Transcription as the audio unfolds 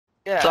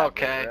Yeah. It's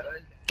okay.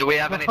 Do we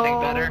have anything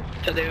better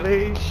to do?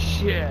 Holy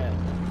shit.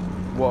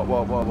 What? We've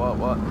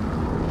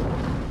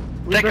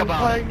Think been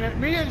about playing it.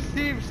 Me and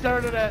Steve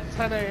started at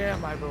 10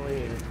 a.m. I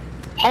believe.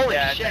 Holy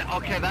Yeah, shit,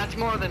 okay, that's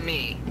more than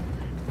me.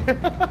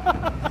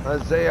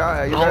 Let's say you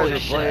Holy guys are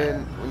shit. playing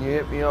when you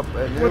hit me up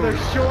at With a noon.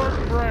 short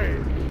break.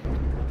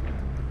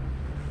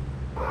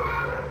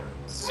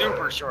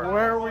 Super short.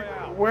 Where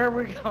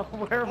we go?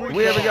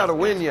 We haven't got a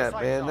win yet,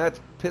 man. That's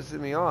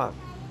pissing me off.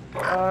 I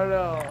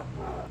know.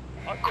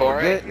 We're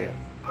Corey? getting it.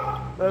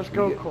 Let's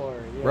go,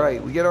 Corey. Yeah.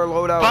 Right, we get our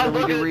loadout But and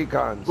then we look do at-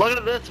 recons. Look at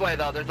it this way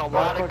though, there's a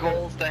lot of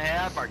goals to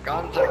have, our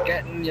guns are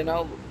getting, you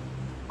know,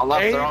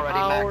 unless 8 they're already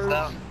hours maxed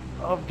out.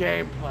 of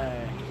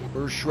gameplay.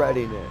 We're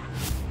shredding it.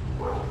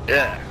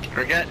 Yeah,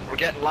 we're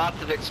getting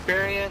lots of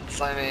experience,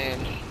 I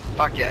mean,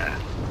 fuck yeah.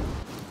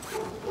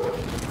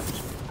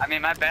 I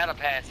mean, my battle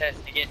pass has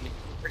to get me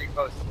pretty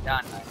close to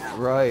done right now.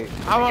 Right.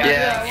 I want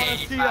Yeah.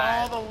 to see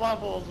all the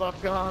levels I've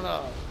gone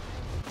up.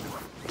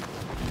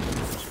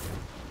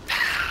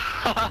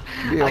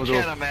 Be able I to-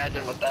 can't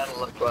imagine what that'll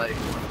look like.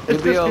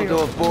 You'll be able to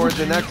afford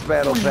the next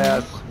battle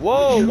pass.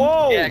 Whoa,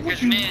 whoa! Yeah,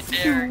 because me and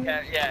Derek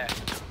have,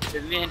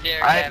 Because me and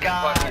Derek I've haven't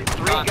got fucking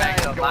 3 gone back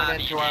guys to the going lobby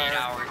into in 8 our-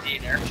 hours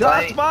either.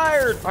 Shots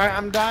fired! Alright,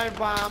 I'm dive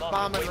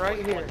bombing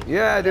right here.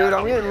 Yeah, dude,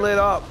 I'm getting lit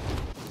up.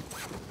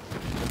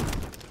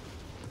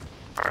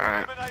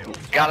 Alright.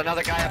 Got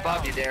another guy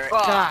above you, Derek.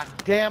 God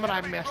damn it,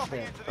 I missed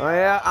it. Oh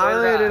yeah, I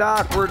landed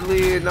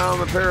awkwardly and now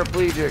I'm a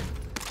paraplegic.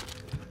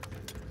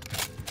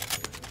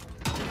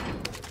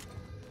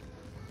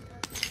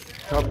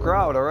 Tough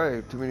crowd,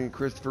 alright. Too many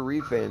Christopher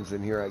Reeve fans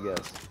in here, I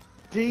guess.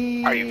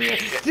 Are you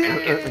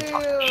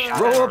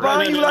Roll up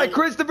on you like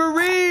Christopher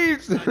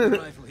Reeves!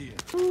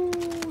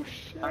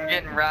 I'm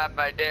getting robbed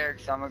by Derek,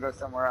 so I'm gonna go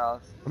somewhere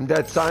else. I'm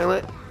dead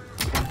silent.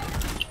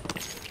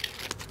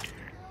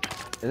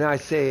 And I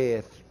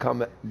saith,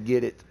 come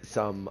get it,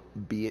 some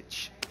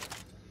bitch.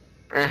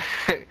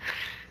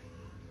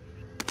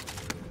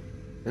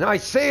 And I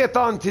saith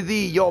unto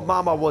thee, your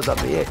mama was a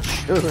bitch.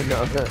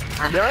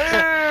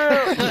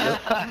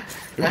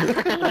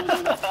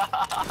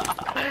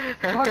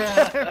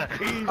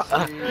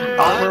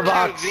 Armor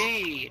box.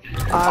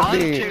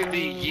 Unto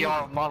thee,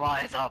 your mama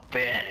is a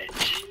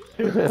bitch.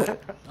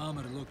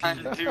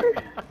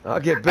 I'll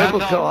get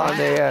biblical on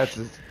their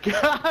asses.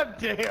 God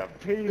damn,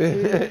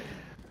 PG.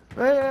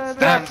 Man,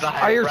 Steps!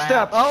 I hear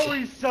steps!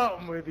 always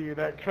something with you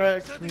that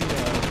cracks me up.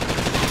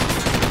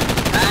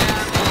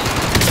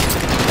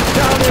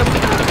 Down him!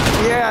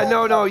 Yeah,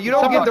 no, you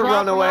don't get to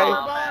run away.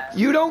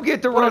 You don't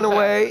get to run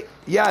away.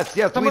 Yes,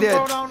 we Someone did.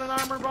 throw down an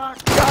armor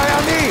box? Guy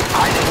on me!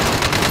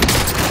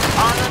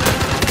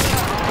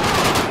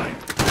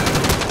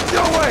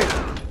 No way!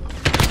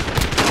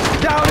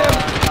 Down him!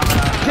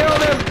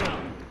 Killed him!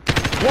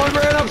 One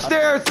ran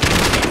upstairs!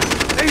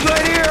 He's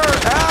right here!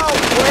 Help!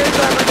 Where's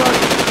everybody?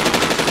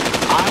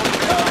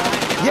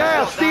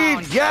 Yeah,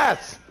 Steve,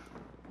 yes!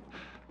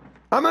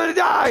 I'm gonna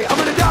die!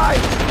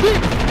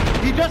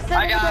 You just said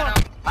I got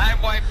him. I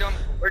wiped him.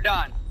 We're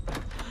done.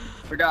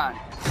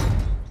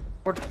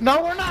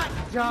 No, we're not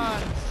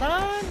done,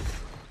 son.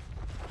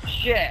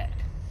 Shit.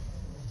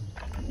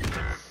 This is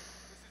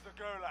the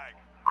Gulag.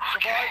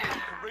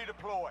 Survivors can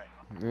redeploy.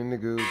 In the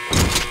goo.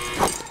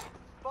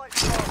 Fight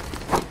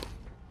slow.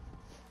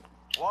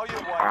 While you're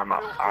waiting, Armor.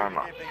 feel free to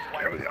give these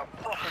waves a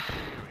proper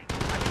tutoring.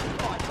 And if you've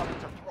got something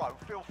to throw,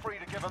 feel free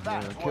to give them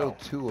that Yeah, as I well. killed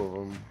 2 of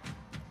them.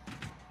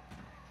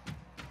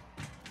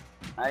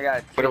 I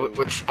got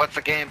What's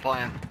the game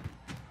plan?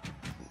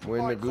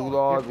 Win the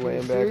gulag,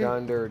 land back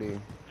on dirty.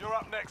 You're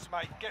up next,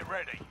 mate. Get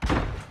ready.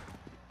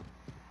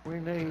 We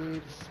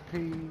need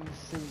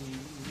PC.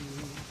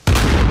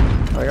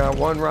 I got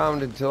 1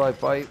 round until I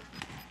fight.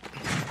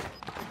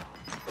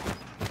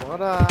 What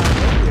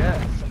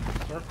yes.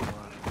 Circle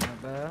on it,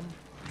 not bad.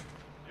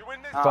 You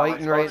win this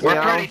Fighting fight, right We're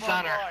now. pretty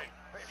center. right.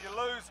 But if you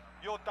lose,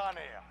 you're done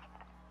here.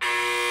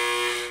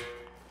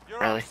 You're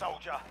Really? up,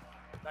 soldier.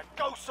 Now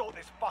go sort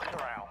this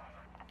fucker out.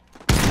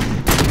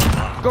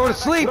 Go to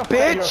sleep,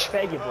 bitch!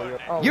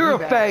 You're a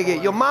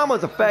faggot. Your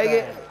mama's a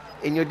faggot.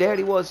 And your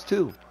daddy was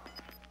too.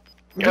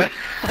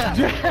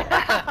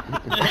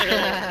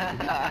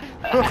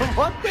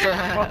 What the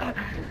fuck?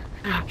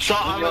 So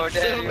I'm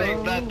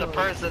assuming that the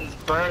person's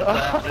birth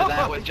after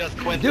that was just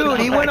coincidental.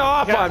 Dude, he went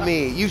off on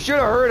me. You should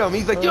have heard him.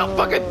 He's like, you're a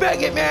fucking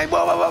faggot, man.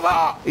 Blah, blah, blah,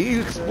 blah. He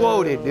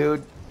exploded,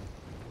 dude.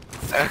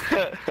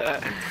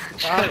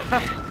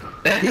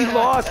 He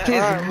lost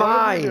his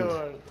mind.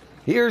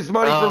 Here's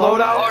money for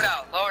loadout.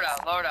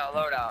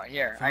 Loadout.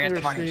 Here, I got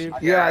the money.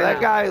 Yeah, that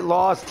guy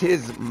lost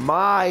his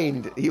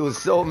mind. He was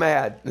so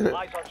mad.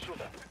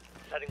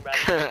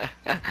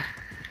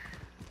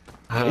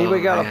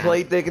 Anybody got a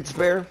plate they could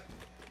spare?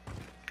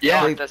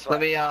 Yeah, Plate This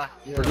let way.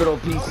 me, for good old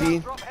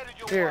PC? Drop headed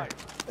your Here. way.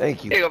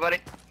 Thank you. here you go, buddy.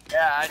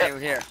 Yeah, I do.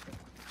 Here.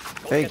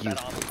 Thank you.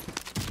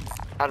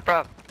 Not a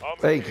problem.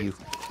 Thank you.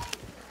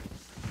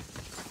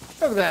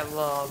 Look at that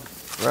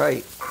love.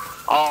 Right.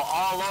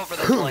 All over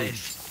the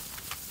place.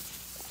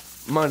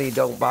 Money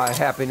don't buy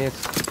happiness.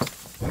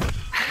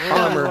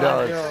 Armor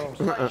does.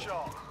 Straight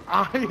shot.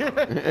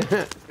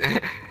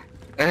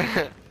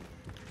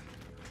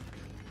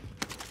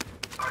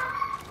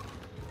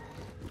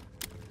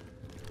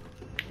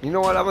 You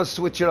know what? I'm gonna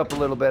switch it up a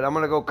little bit. I'm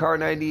gonna go Car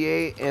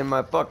 98 and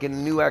my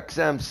fucking new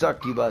XM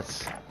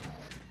succubus.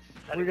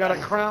 We got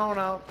a crown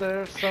out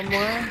there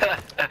somewhere.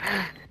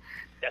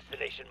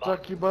 Destination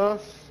marked.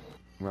 Succubus.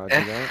 Roger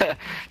that.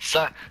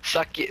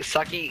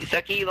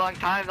 Sucky, long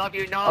time, love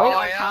you, no. Oh,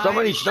 long time.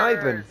 somebody's He sure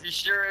sniping. is. He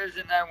sure is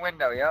in that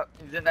window. Yep,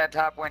 he's in that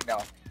top window,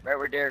 right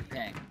where Derek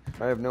pinged.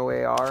 I have no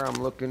AR.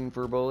 I'm looking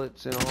for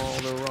bullets in all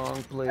the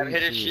wrong places. I've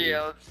hit his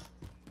shields.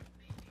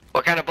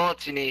 What kind of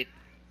bullets you need?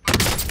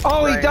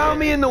 Oh, he Right. downed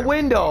me in the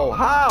window.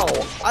 How?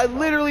 I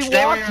literally Stay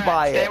where walked you're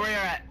by at. Stay it. where you're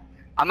at.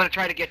 I'm gonna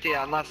try to get to you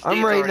unless Steve's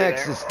I'm right already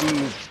next there. to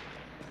Steve.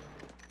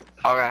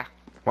 Okay.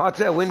 Watch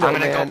that window, I'm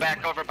gonna man. go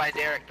back over by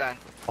Derek then.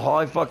 All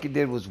I fucking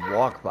did was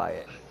walk by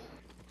it.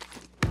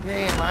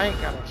 Damn, I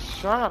ain't got a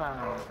shot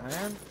on it,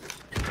 man.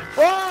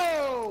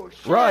 Whoa!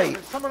 Shit,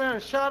 Right. someone had a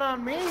shot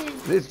on me.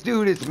 This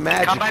dude is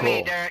magical. Come by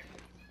me, Derek.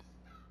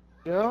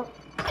 Yep.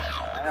 He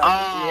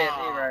hit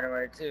me right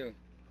away too.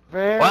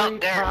 Very Well,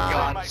 Derek's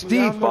high. gone.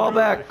 Steve, fall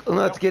back and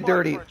let's get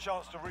dirty. For a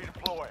chance to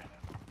redeploy.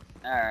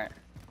 All right.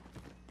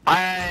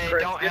 I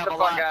Chris, don't get have the a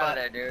fuck lot, out but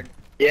of there, dude.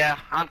 yeah,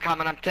 I'm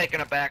coming. I'm taking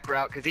a back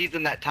route because he's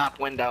in that top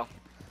window.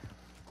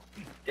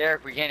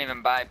 Derek, we can't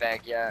even buy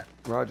back yet.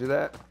 Roger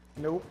that.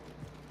 Nope.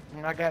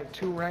 And I got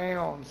 2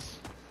 rounds.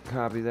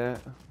 Copy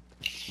that.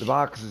 The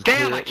box is clear.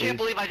 Damn, I at can't least.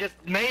 believe I just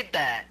made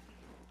that.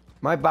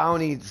 My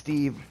bounty,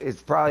 Steve,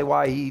 is probably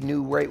why he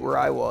knew right where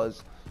I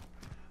was.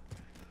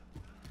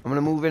 I'm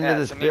gonna move into Yeah,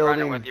 this so me running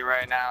building. with you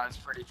right now is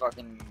pretty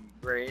fucking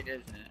great,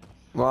 isn't it?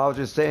 Well, I was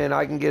just saying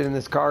I can get in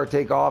this car,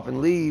 take off,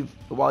 and leave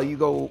while you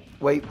go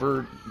wait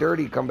for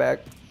Dirty to come back.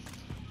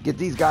 Get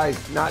these guys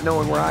not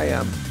knowing where I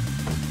am.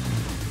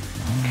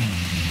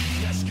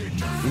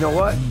 You know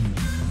what?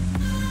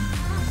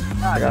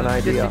 Nah, I got an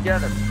let's idea. Get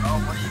together, bro.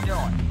 What are you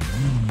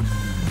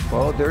doing?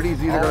 Well,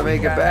 Dirty's either Oh, gonna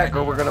make we it got back an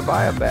or we're gonna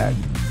buy it back.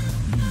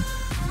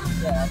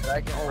 Yeah, but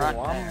I can run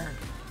there.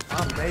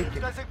 I'm making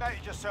it.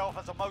 Designated yourself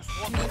as a most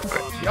wanted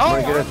person. Yo,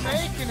 I'm gonna get I'm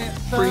making it,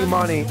 son. Free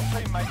money.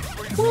 Teammates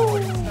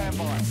redeployed. Stand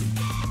by.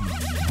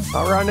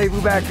 I'll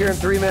rendezvous back here in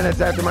 3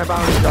 minutes after my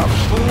bounty comes.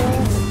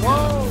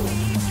 Whoa.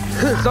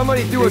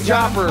 Somebody threw a You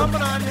got 'em chopper.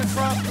 coming on you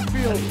across the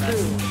field,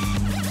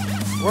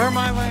 too. Where am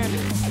I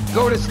landing?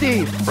 Go to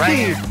Steve. Right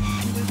Steve.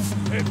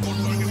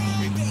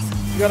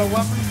 You got a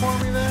weapon for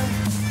me there?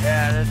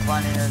 Yeah, there's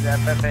plenty. There's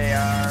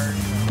FFARs.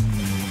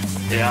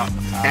 Yeah.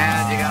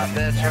 And you got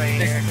this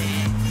right here.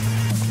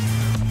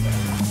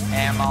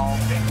 Ammo.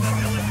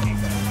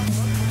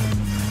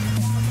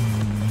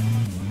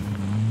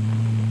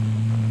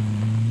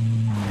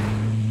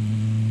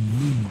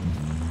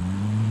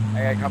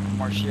 I got a couple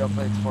more shield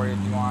plates for you if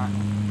you want.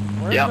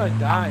 Where Yep. did I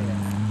die at?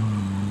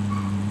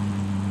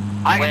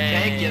 I can Way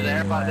take you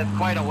there, but it's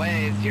quite a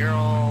ways. You're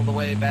all the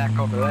way back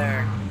over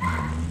there.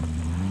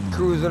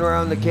 Cruising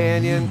around the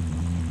canyon.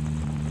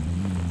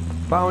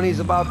 Bounty's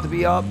about to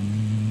be up.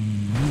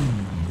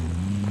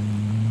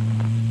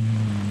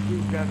 You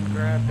got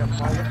grabbed a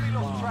bullet. Enemy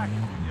lost track.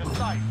 You're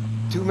safe.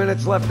 2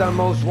 minutes left on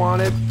Most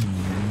Wanted.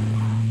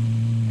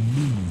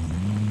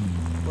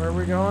 Where are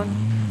we going?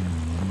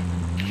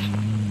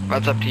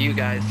 That's up to you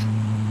guys.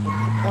 What's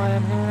the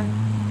plan here?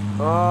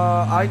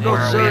 I go Where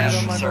are we at,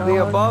 search sir? the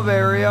above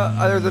area.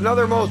 There's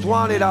another Most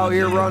Wanted out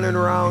here running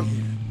around.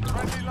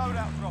 Friendly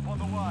loadout drop on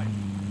the way.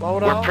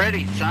 Load We're out.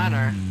 pretty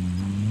center.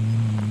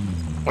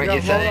 We What got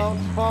you say?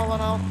 loadouts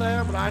falling out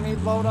there, but I need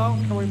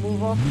loadout. Can we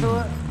move up to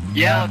it?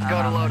 Yeah, let's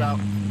go to loadout.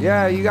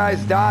 Yeah, you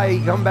guys die.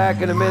 You come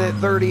back in a minute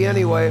 30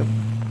 anyway.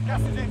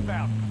 Gas is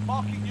inbound.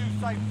 Marking new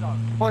safe zone.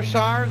 Push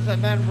ours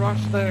and then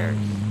rush theirs.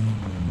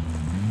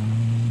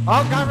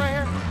 Oh, guy right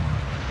here.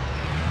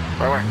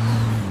 Where?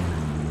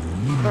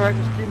 Alright,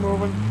 just keep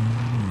moving.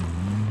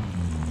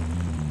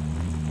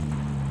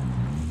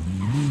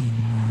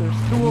 There's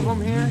 2 of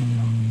them here.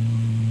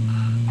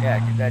 Yeah,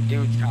 'cause that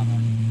dude's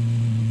coming.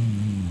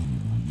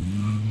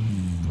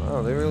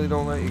 Oh, they really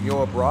don't let you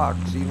go up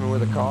rocks, even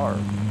with a car.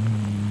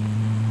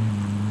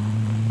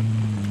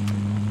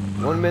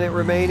 1 minute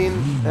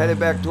remaining. Headed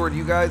back toward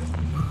you guys.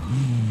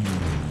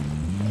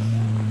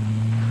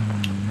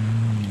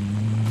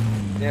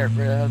 Derek,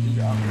 where the hell's he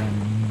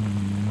going?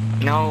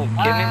 No,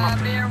 give me I'm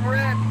my. being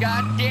ripped,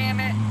 god damn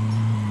it!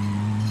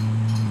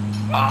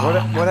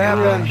 Oh, What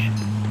happened?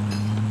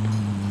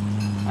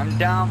 I'm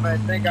down, but I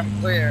think I'm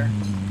clear.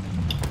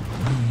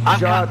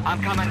 Shot.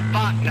 I'm coming.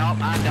 Fuck, nope,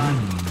 I'm done.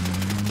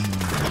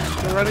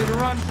 They're ready to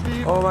run,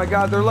 Steve. Oh my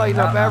God, they're lighting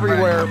up I'm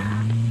everywhere.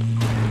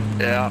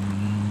 Yeah.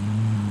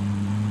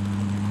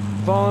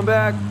 Falling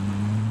back.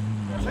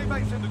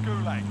 Teammates in the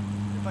gulag.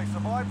 If they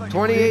survive, they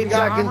 28 You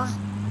got seconds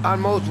on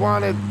Most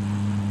Wanted.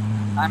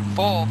 I'm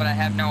full, but I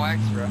have no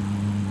extra.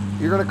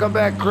 You're gonna come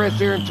back, Chris,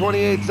 here in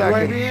 28 UAV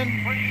seconds.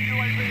 in. Friendly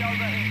UAV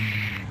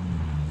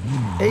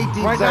overhead.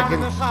 18 Right down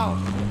in this seconds. house.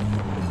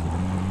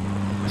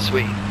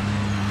 Sweet.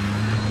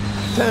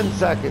 10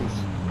 seconds.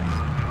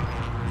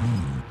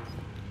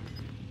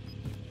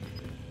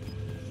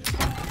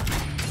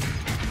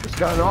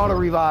 Got an auto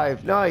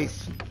revive.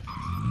 Nice.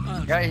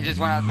 Yeah, he just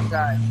went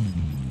outside.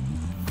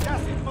 Gas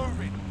is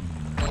moving.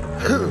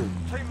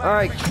 Teammates All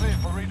right. be cleared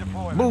for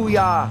redeployment.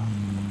 Booyah.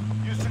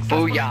 You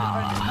successfully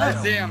Booyah. defended I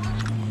the see him.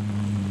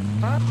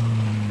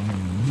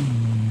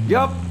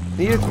 Yup.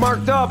 He is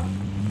marked up.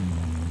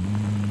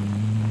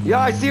 Yeah,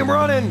 I see him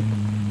running.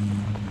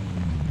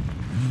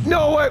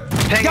 No way.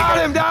 Hang Got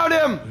on. him. Downed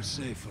him.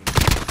 Shit.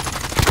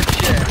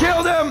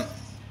 Killed him.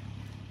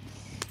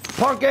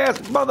 Punk ass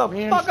Me and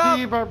motherfucker.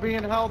 Steve are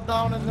being held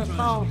down in this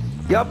house.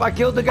 Yup, I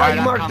killed the guy Alright, you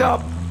I'm marked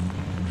up. coming.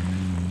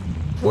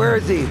 Where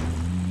is he?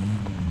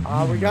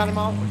 We got him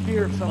out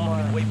here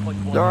somewhere.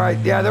 All right,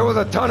 yeah, there was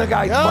a ton of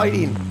guys Yep.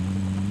 fighting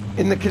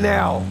in the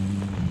canal.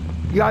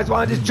 You guys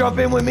want to just jump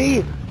in with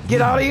me? Get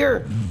out of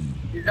here.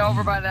 He's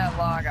over by that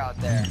log out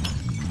there.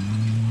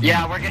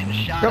 Yeah, we're getting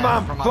shot Come at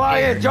on, from up fly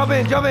here. in, jump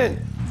in, jump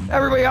in.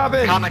 Everybody hop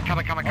in. Coming.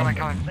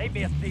 Save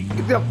me a seat.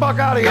 Get the fuck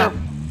out of here.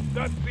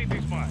 Don't feed me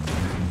smart.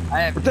 I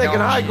have We're taking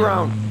no high shit.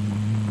 ground.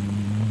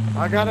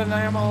 I got an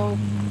ammo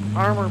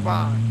armor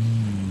box.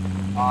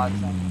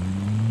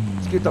 Awesome.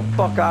 Let's get the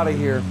fuck out of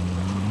here.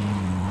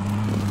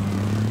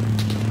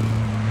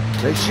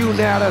 They shooting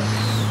at us.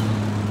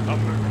 I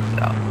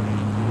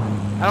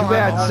don't Too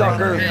bad, have all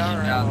sucker. that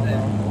Out ammo, there.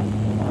 though.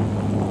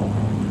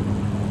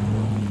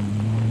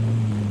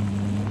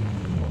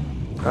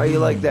 How you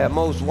like that?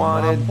 Most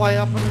wanted. Play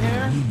up in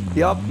here.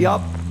 Yup.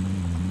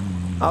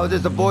 I was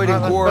just avoiding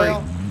Alright, let's quarry.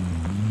 bail.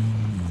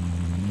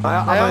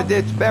 I'm gonna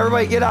ditch.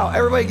 Everybody get out.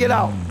 Everybody get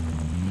out.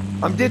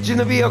 I'm ditching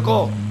the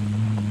vehicle.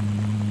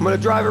 I'm gonna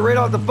drive it right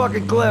off the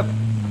fucking cliff.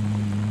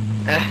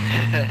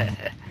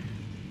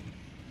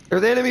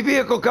 There's an enemy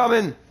vehicle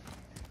coming.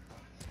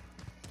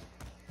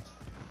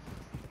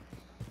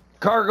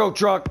 Cargo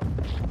truck.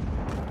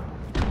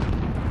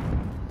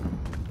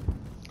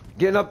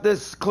 Getting up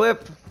this cliff.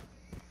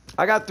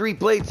 I got 3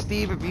 plates,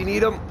 Steve, if you need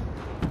them.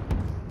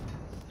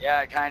 Yeah,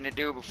 I kind of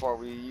do before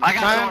we. I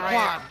got Giant one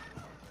right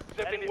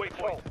quad. Enemy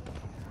waypoint.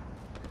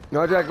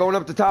 No, Jack, going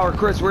up the tower.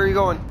 Chris, where are you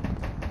going? here.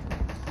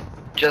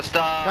 Just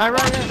right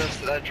watching here.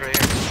 this edge right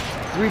here.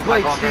 3 I'm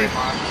plates, going very Steve.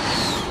 far.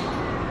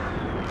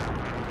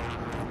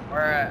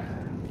 Where at?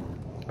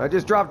 I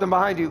just dropped them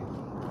behind you.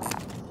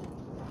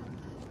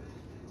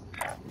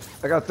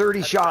 I got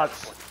 30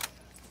 shots.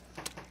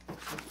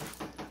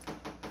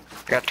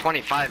 Got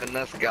 25 in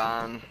this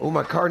gun. Oh,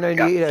 my car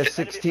 98 has Enemy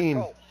 16.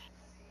 control.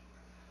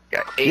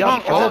 Got 80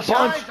 Yup, for all this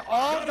punch. Guys,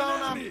 all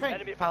down on Enemy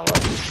pink,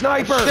 fellas.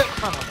 Sniper! Shit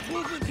ton of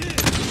them.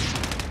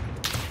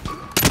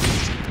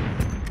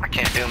 I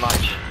can't do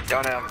much.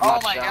 Don't have much Oh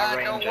my god,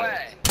 no range.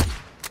 way.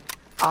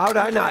 How did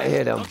I not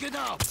hit him?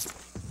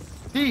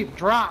 Steve,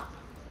 drop.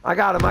 I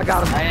got him. I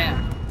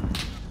am.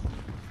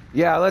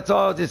 Yeah, let's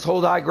all just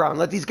hold high ground.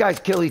 Let these guys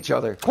kill each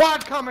other.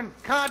 Quad coming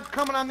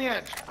on the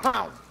edge.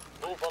 Crown.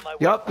 Move on my way.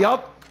 Yup.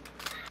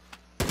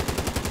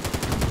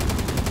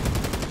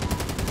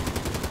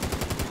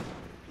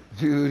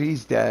 Dude,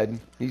 he's dead.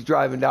 He's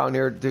driving down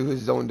here to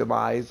his own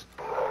demise.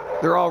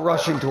 They're all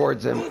rushing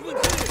towards him.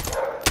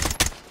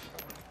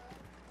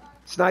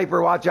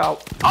 Sniper, watch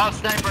out. Oh,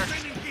 sniper.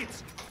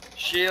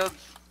 Shields.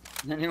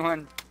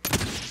 Anyone?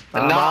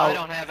 I'm No, I out.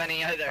 don't have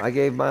any either. I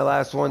gave my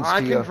last ones I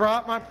to can you.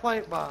 drop my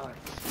plate box.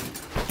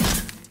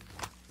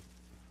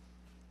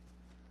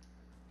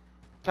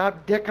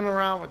 Stop dicking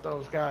around with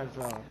those guys,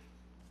 though.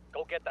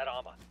 Go get that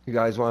armor. You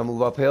guys want to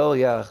move uphill?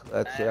 Yeah,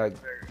 that's it.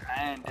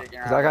 I ain't digging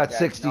Cause I around got with that.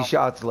 60 No.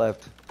 shots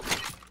left.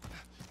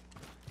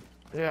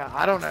 Yeah,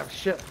 I don't have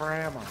shit for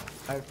ammo.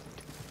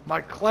 My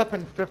clip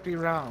and 50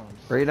 rounds.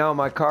 Right now,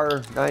 my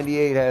car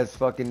 98 has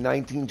fucking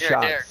 19 Here,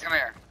 shots. here, come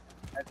here.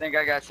 I think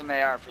I got some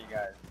AR for you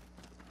guys.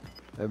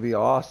 That'd be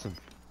awesome.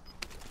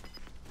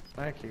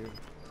 Thank you.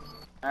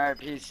 Alright,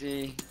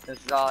 PC.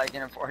 This is all I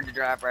can afford to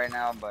drop right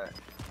now, but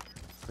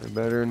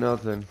Better than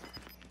nothing.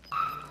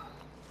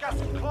 Gas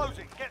is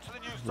closing. Get to the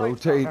new safe zone.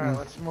 Rotating. Alright,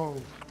 let's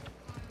move.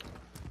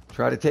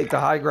 Try to take the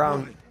high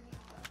ground.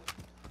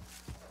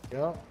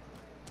 Yep.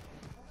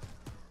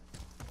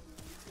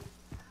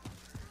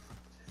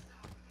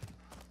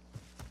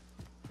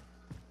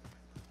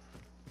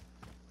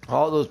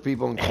 All those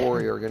people in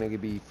Quarry are gonna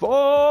be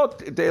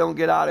fucked if they don't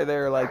get out of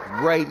there like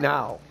right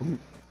now.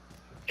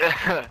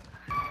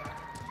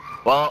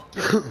 Well,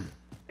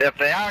 if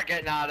they are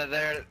getting out of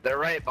there, they're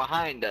right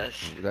behind us.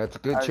 That's a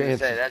I good was gonna chance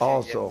say, that's gonna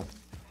also.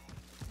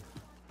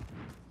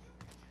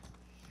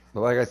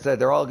 But like I said,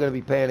 they're all gonna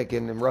be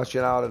panicking and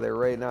rushing out of there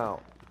right now.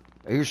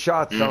 Your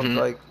shot sounds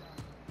like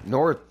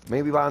north,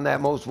 maybe on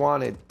that most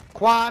wanted.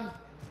 Quad.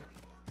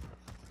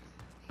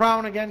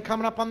 Brown again,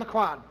 coming up on the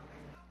quad.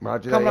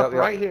 Roger Coming that. up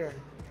Yep, right yep. here.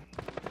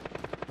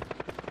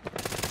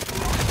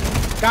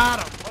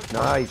 Got him.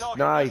 Nice,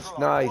 nice,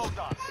 nice.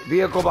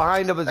 Vehicle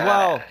behind him as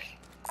well.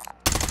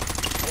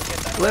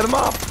 Lit him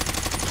up.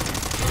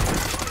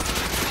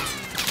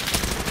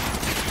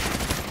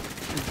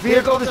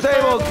 Vehicle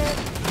disabled.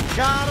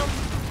 Got him.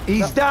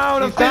 He's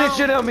down. I'm He's down.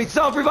 finishing him. He's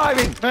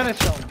self-reviving. Finish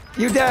him.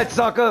 You dead,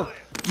 sucker.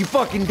 You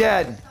fucking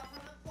dead.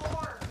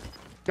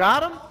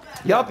 Got him.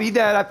 Yup, he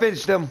dead. I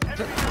finished him.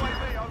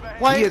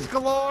 Plates is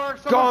galore.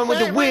 Gone with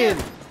the Someone wind.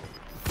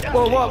 save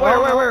Whoa, what?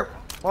 Where?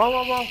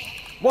 Whoa.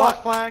 What?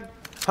 False flag.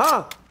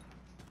 Huh?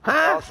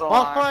 Also,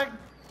 False flag.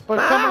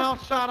 But someone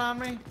else shot on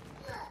me.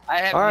 I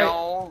have All right.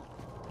 no.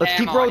 Let's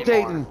keep ammo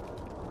rotating. anymore.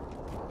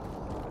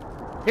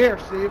 Here,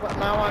 Steve.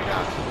 Now I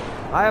got you.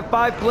 I have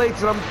 5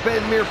 plates and I'm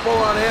spending mere full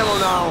on ammo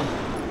now.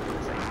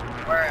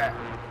 Where at?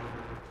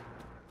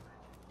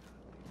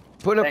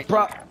 Put a Thank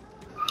prop.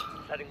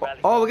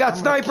 Oh, we got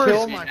I'm gonna snipers.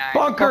 kill my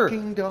Bunker.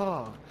 fucking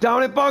dog.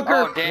 Down at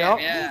bunker. Oh damn,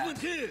 Yep.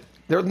 yeah.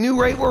 They're new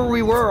right where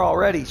we were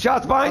already.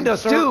 Shots behind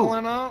us too.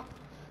 Circling up.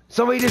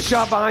 Somebody just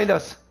shot behind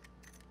us.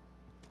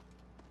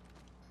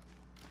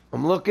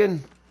 I'm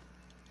looking.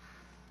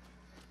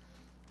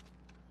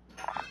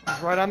 He's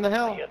right on the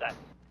hill.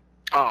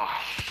 Oh.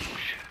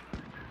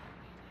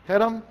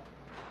 Hit him.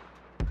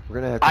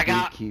 We're gonna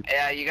have to keep.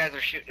 Yeah, you guys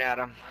are shooting at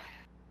him.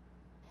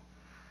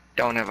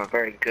 Don't have a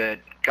very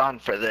good gun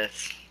for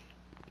this.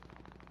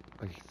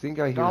 I think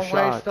I hear Don't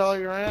shots waste all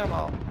your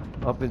ammo.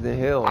 up in the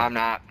hill. I'm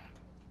not.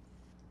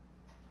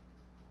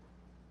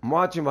 I'm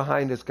watching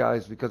behind us,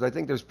 guys, because I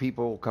think there's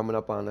people coming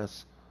up on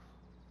us.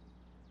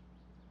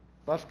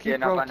 Let's keep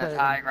Getting up on rotating. this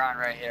high ground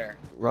right here.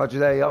 Roger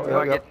that. Yep,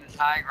 We're yep. getting this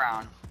high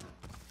ground.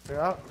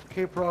 Yep.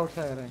 Keep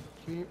rotating.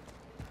 Keep.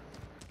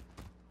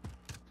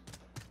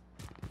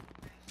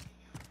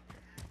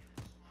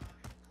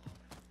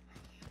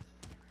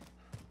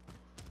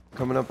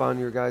 Coming up on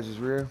your guys'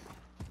 rear.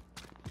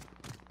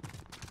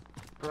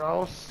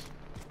 Gross.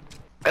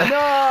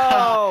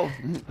 No!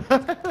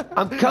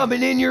 I'm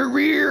coming in your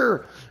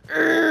rear.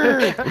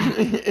 Merengue!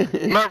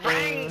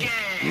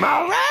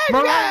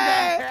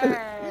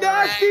 Merengue!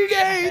 Nasty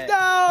days,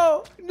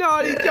 no!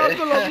 Naughty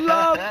jungle of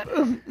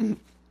love.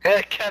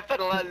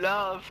 Capital of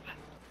love.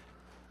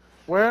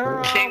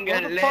 Where? King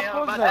What of the fuck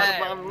was Leon, that?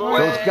 my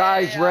lord. Those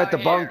guys were at the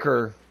Way out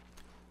bunker.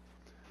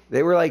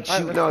 They were like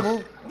shooting Alright,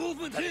 us. let's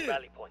move.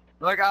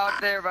 Look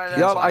out there by that.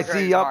 Yup, I bunker see,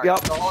 right yup, mark.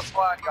 yup. The whole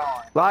squad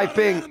going. Live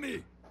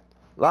ping.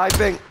 Live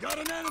ping. Got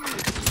an enemy!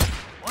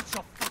 Watch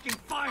your fucking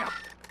fire!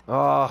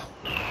 Oh.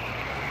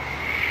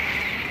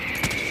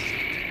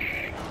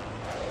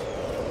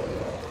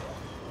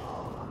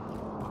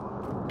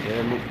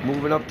 Yeah,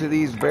 moving up to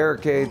these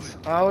barricades.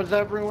 How is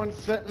everyone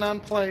sitting on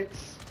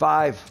plates?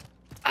 5,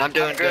 I'm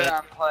doing Good good.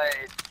 on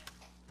plate.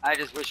 I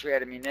just wish we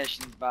had a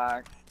munitions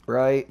box.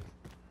 right?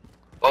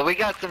 Well, we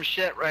got some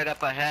shit right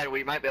up ahead.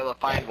 We might be able to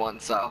find one,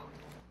 so.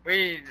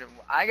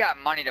 I got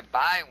money to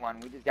buy one.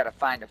 We just gotta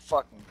find a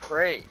fucking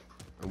crate.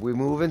 Are we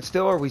moving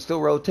still? Are we still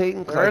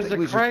rotating? 'Cause I There's think a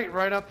we should crate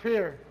right up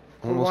here.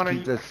 We almost wanna-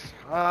 keep this.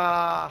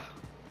 Ah.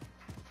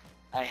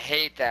 I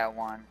hate that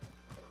one.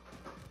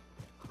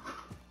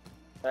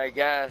 But I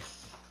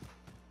guess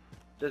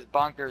this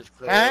bunker's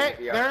clear. Hey, We'll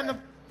be they're in the.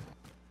 alright.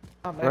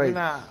 Oh, maybe Right.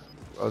 not.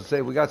 I was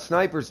saying we got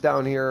snipers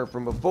down here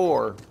from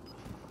before.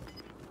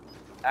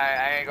 Alright,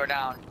 I gotta go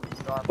down.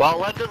 Going- Well,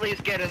 let's at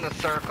least get in the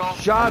circle.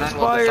 Shots and then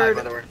we'll decide fired.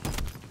 whether we're-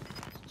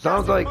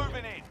 Sounds like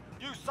Moving in.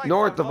 You safe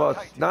north zone of us,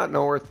 located. not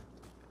north.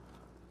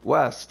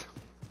 West.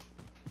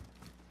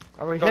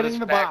 Are we Go hitting this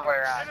the back box? way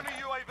around. Enemy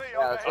UAV Yeah,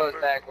 let's go overhead.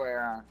 this back way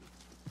around.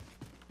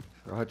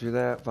 Roger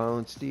that.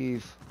 Following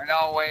Steve.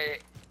 No, wait.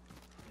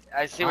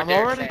 I see what I'm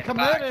they're already saying.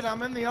 committed. Box.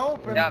 I'm in the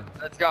open. Yep,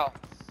 let's go.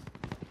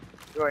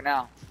 Do it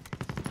now.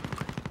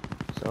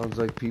 Sounds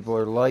like people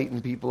are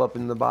lighting people up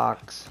in the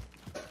box.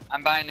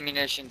 I'm buying the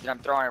munitions and I'm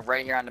throwing it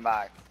right here on the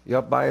box.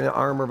 Yep, buying an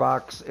armor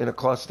box in a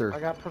cluster. I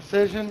got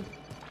precision.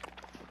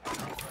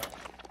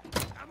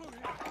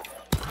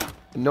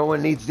 No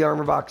one needs the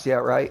armor box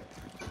yet, right?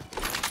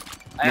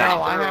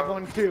 No, I have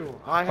one too.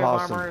 I have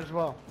Awesome. armor as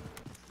well.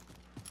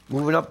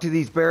 Moving up to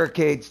these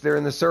barricades. They're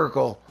in the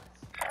circle.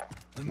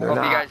 They're Hope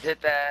you not. guys hit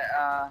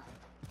that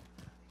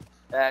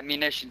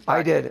munitions box.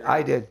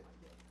 I did.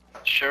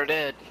 Sure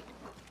did.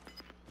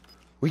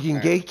 We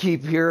can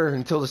gatekeep here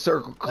until the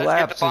circle Let's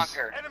get the collapses.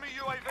 bunker. Enemy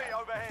UAV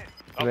overhead.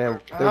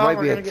 Man, there Oh, might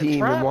we're be a gonna get team in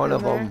trapped one in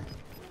of there. them.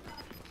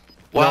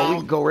 Well, we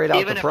can go right out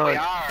even the if front. we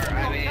are,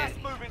 I mean, Gas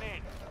moving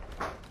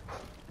in.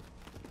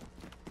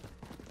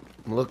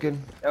 I'm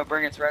looking. They'll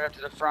bring us right up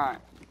to the front.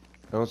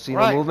 I don't see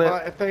Right, no movement.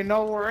 but if they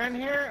know we're in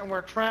here and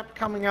we're trapped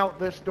coming out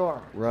this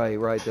door. Right.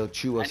 They'll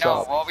chew I us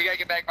know. up. Well, we gotta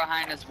get back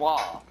behind this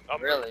wall.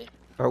 Really?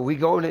 Are we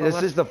going? So This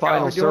let's is the go.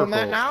 final We're doing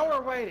that circle. now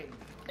or waiting?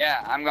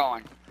 Yeah, I'm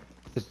going.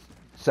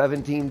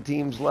 17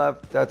 teams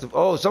left. That's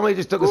oh, somebody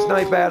just took a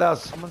snipe at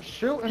us. I'm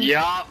shooting.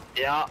 yup,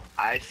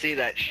 I see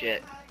that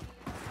shit.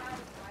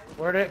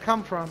 Where did it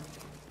come from?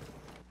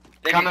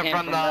 Think it Coming came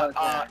from the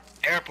those,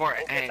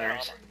 airport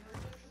hangars.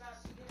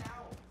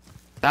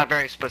 Not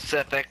very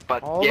specific,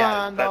 but Hold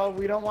yeah. on, but- though.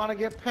 We don't want to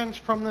get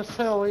pinched from this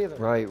hill either.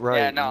 Right.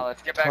 Yeah, no,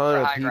 let's get back Ton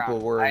to of high people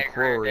ground. were I in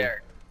agree with quarry.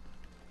 Derek.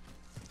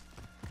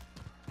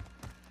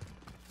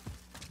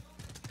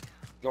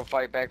 Go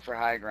fight back for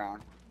high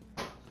ground.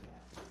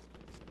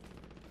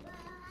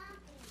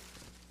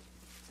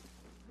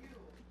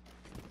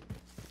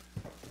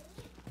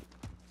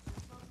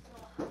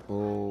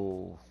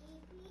 Oh.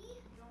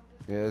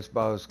 Yeah, it's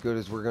about as good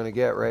as we're gonna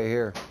get right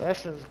here.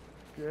 This is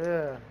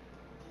good.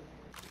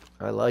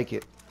 I like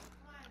it.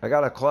 I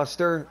got a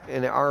cluster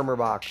and an armor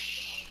box.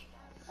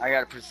 I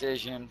got a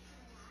precision.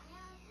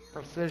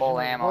 Precision Full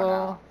as ammo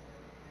well.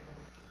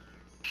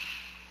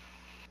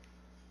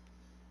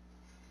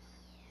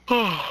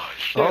 Oh,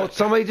 shit. Oh,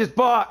 somebody just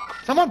bought.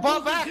 Someone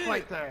bought back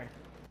right there.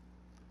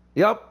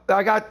 Yep,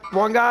 I got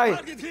one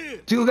guy,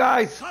 two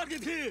guys.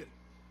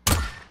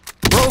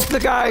 Roast the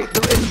guy in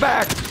the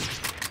back.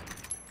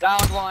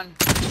 Downed one.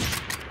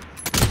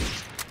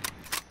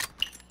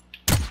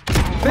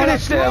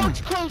 Finished him.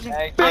 It's closing.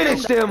 Hey,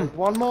 Finished him.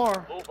 One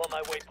more. Move on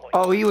my waypoint.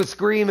 Oh, he was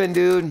screaming,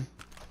 dude.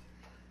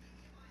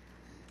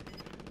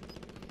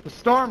 The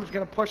storm's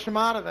gonna push him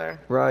out of there.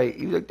 Right.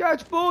 He was like,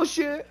 that's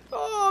bullshit.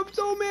 Oh, I'm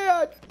so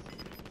mad.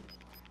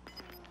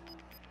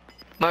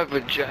 My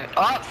vagina.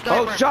 Oh,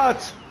 Oh, sniper.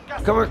 shots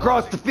coming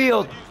across the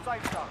field. New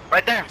safe zone.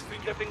 Right there.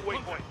 Flipping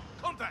waypoint.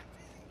 Contact.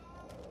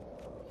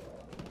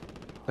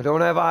 I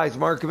don't have eyes.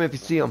 Mark him if you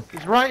see him.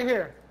 He's right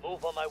here.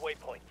 Move on my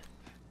waypoint.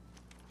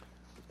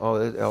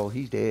 Oh,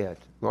 he's dead.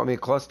 You want me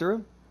to cluster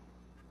him?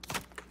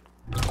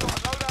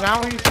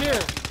 Now he's here.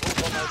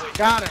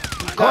 Got him.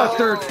 He's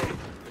Clustered.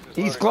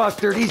 He's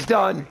clustered. He's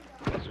done.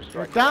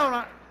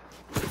 down.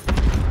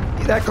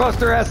 That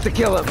cluster has to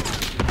kill him.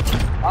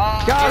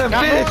 Got him.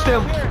 Got Finished more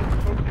him. here.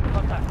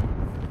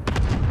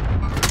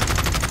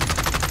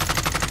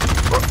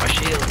 Broke my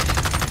shield.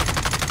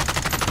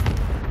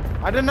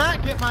 I did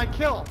not get my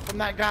kill from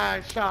that guy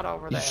I shot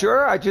over You there.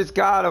 sure? I just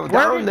got him Where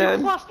down did then.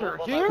 you cluster?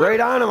 Here? Right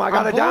on him. I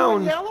got On it blue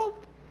and down. yellow?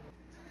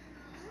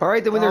 All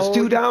right, then when there's Oh,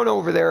 two you- down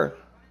over there.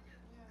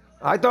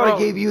 I thought I Bro,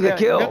 gave you the yeah,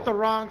 kill. You hit the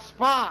wrong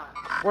spot.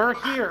 We're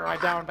here. I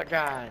downed a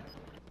guy.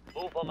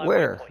 Move on my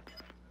Where? waypoint.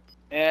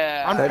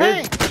 Yeah. I'm That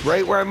pink. is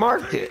right where I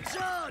marked it.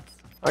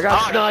 I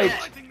got Oh,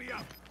 sniped. shit.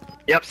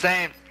 Yep,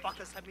 same.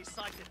 Fuckers have me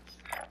sighted.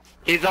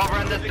 He's over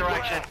in this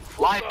direction.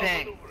 Live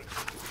ping.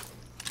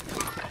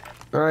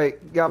 All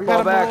right, got We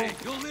fall gotta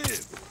back.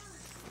 move.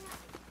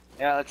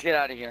 Yeah, let's get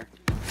out of here.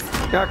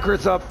 Got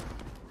Chris up.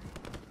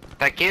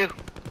 Thank you.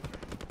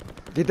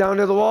 Get down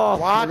to the wall.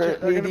 Watch We're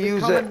it. They're need gonna to be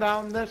use coming it.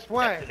 down this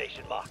way.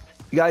 Destination marked.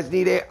 You guys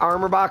need a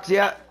armor box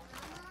yet?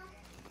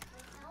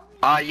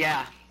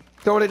 Yeah.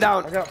 Throwing it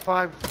I down. got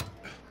 5.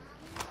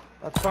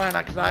 That's fine,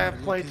 because I have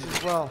plates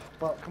as well.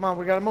 But come on,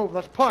 we gotta move.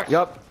 Let's push.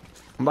 Yep.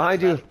 I'm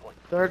behind you.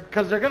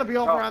 Because they're gonna be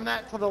over Go. on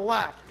that to the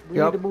left. We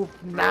Yep. need to move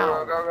Go, now.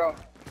 go, go.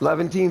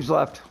 11 teams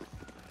left.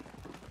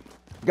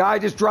 Guy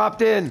just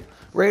dropped in.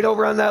 Right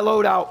over on that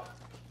loadout.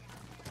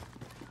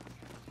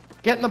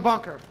 Get in the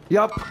bunker.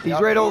 Yep. He's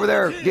right over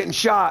there getting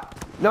shot.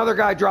 Another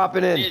guy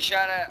dropping Be in.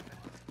 shot at.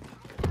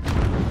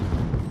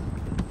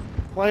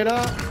 Plate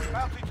up.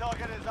 Bounty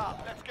target is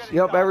up. Let's get it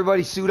Yep. done.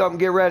 Everybody suit up and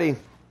get ready.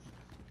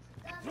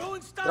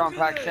 Throwing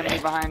proximity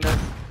behind us.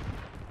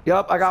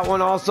 Yep. I got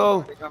one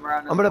also. They come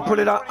around this I'm going to put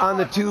it corner. on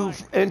the two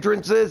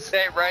entrances.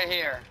 Stay right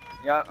here.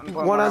 Yep. I'm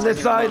putting One on over this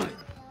here. side.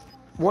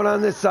 One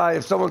on this side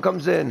if someone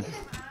comes in.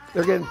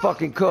 They're getting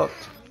fucking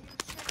cooked.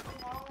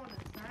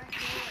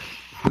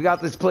 We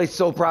got this place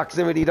so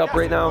proximity up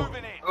right now.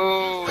 Moving in.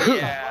 Oh,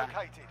 yeah.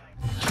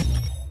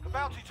 Located. The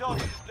bounty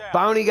target is down.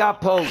 Bounty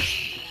got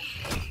poached.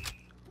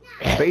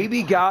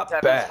 Baby got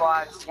 7 back.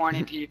 squads,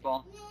 20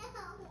 people.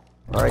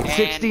 All right, And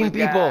 16 we've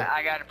people. got-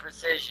 I got a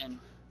precision.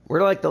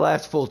 We're like the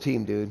last full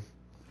team, dude.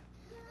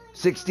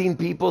 16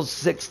 people,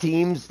 6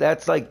 teams.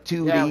 That's like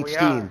 2 Yeah, to each we are.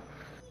 team.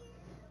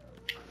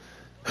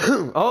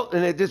 Oh,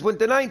 and it just went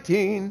to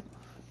 19.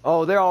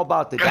 Oh, they're all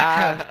about to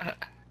die.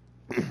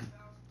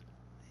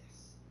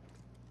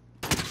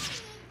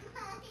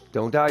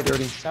 Don't die,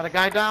 dirty. Got a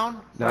guy down.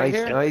 Right Nice,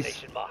 here. nice.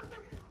 Destination marked.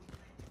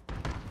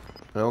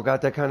 I don't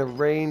got that kind of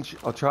range.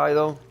 I'll try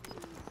though.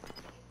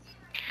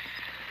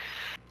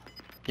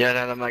 Yeah,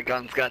 none of my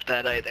guns got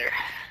that either.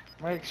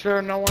 Make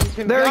sure no one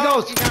can There he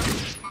go.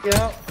 goes.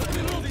 Yeah.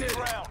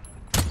 Ground.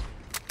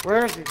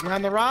 Where is he?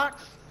 Behind the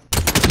rocks?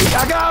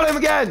 I got him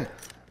again.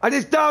 I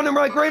just downed him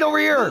like right over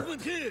here.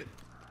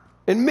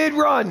 In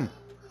mid-run.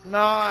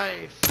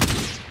 Nice.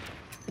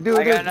 Dude,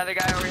 I got another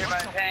guy over here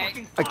by the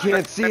tank. I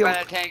can't see Right by him.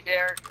 that tank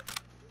there.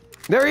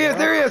 There he is,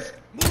 there he is.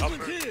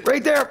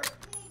 Right there.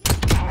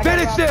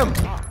 Finished him.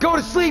 Go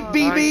to sleep, Nice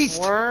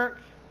B-Beast. work.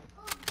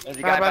 There's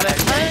a Guy guy by by that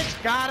that tank.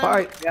 tank. Got him. All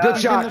right, Yeah, good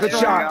he's shot, in good the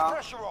shot. storm.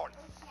 Pressure on.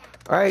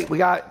 All right, we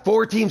got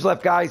 4 teams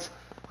left, guys.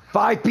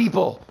 5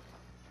 people.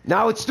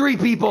 Now it's 3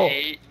 people.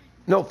 8.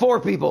 No, 4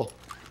 people.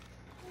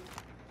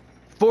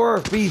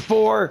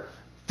 4v4.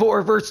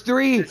 4 versus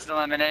 3. It's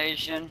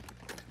elimination.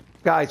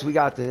 Guys, we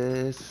got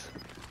this.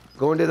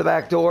 Go into the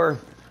back door.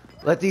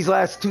 Let these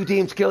last 2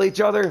 teams kill each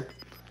other.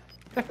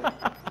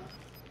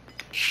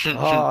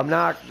 Oh, I'm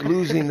not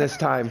losing this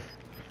time.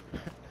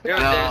 Dude, No.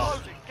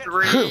 there's Get to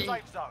the 3,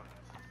 safe zone.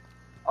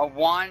 a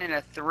 1 and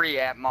a 3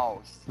 at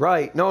most.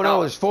 Right. No,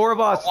 No. there's 4 of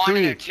A us. 1 and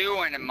 3. a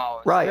 2 in the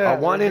most. Right. Yeah, A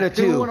 1 and a there's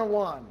 2 and 2. a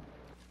 1.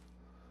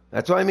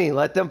 That's what I mean.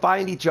 Let them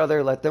find each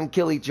other. Let them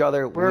kill each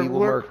other. We're We will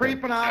we're murk them.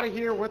 creeping out of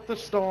here with the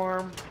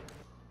storm.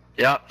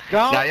 Yep.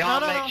 Go, Now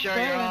y'all no, make no, sure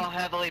stay you're in. all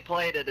heavily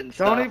plated and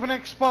stuff. Don't even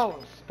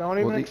expose. Don't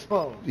even Well,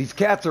 expose. These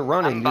cats are I'm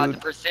running, about dude. the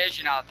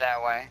precision out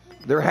that way.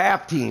 They're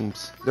half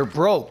teams. They're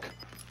broke.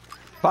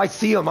 If I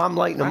see them, I'm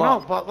lighting I them know,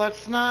 up. but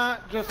let's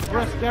not just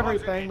risk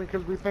everything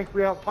because we think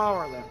we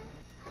outpower them.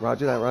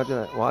 Roger that, roger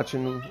that.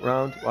 Watching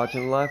round,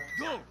 watching left.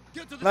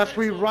 Unless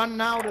we run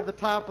now to the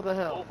top of the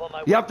hill.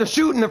 You have to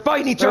shoot and they're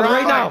fighting each They're other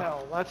right on my now.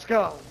 hill. Let's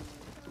go.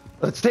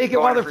 Let's take it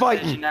while they're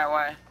Precision fighting. that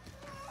way.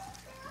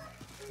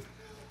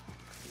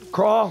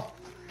 Crawl.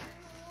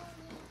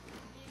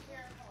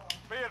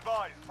 Be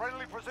advised,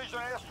 friendly precision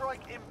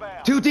airstrike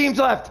inbound. 2 teams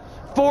left.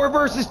 4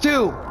 versus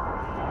 2. Fuck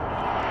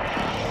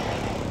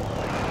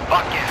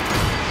yeah.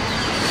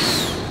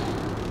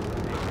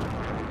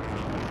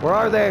 Where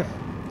are they?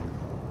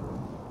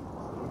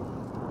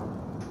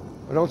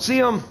 I don't see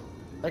them.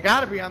 They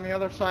gotta be on the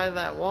other side of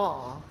that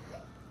wall.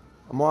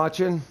 I'm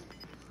watching.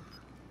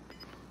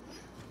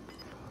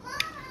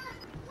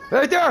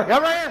 Right there! Yeah,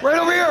 right here. Right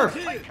over here!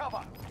 Take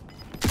cover.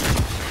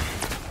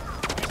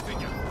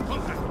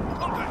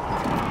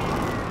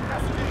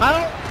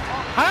 How?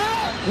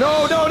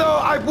 No, no, no!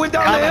 I went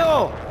down the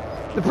hill!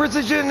 The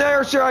precision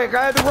airstrike,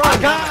 I had to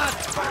run! God!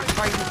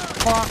 Are you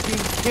fucking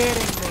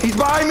kidding me? He's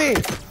behind me!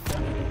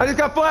 I just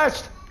got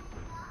flashed!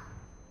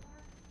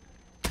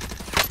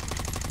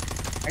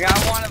 I got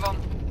one of them.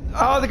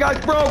 Oh, the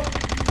guy's broke!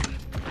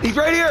 He's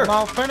right here!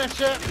 I'll finish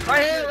it.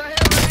 Right here, right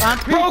here, right here. On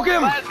Pete. Broke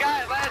him! Last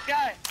guy, last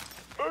guy.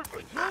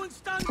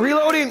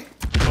 Reloading!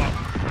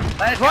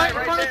 Last guy Right in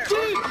right front there. of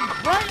Pete.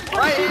 Right in front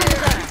Right of Pete.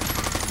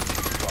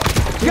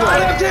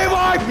 Got him,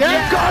 T-Wife!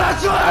 Yeah. Got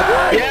us!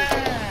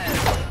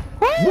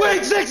 Yeah.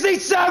 Win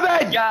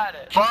 67! Got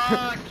it.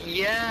 Fuck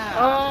yeah.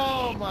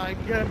 Oh my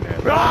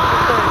goodness.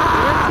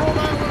 Ah!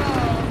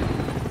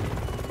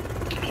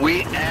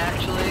 We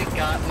actually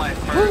got my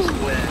first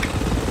win.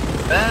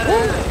 That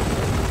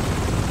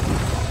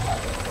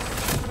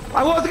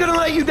I wasn't gonna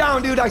let you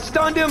down, dude. I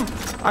stunned him,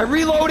 I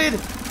reloaded,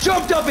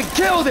 jumped up and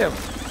killed him!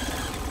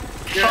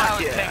 Dude, I Fuck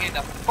was yeah. picking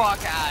the fuck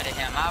out of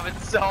him. I was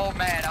so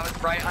mad. I was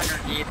right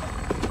underneath.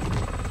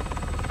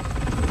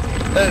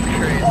 That's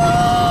crazy.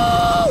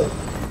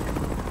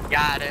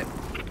 Got it.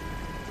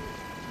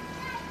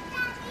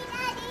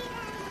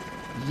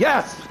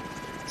 Yes!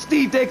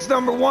 Steve takes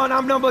number 1,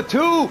 I'm number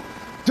 2!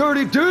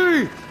 Dirty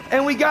D!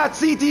 And we got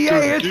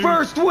CTA, his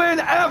first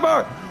win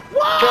ever!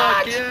 What?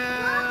 Fuck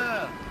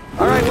yeah.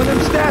 Alright, when them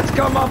stats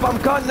come up, I'm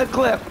cutting the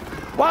clip.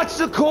 Watch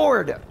the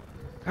cord!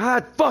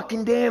 God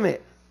fucking damn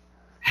it.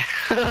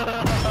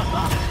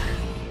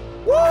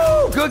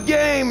 Woo! Good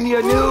game, you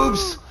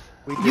noobs!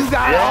 You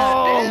got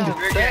owned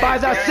by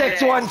the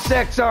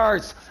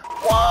 616ers!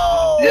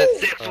 Whoa! The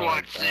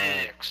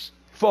 616.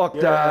 Fuck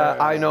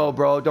that. I know,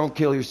 bro. Don't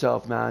kill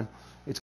yourself, man.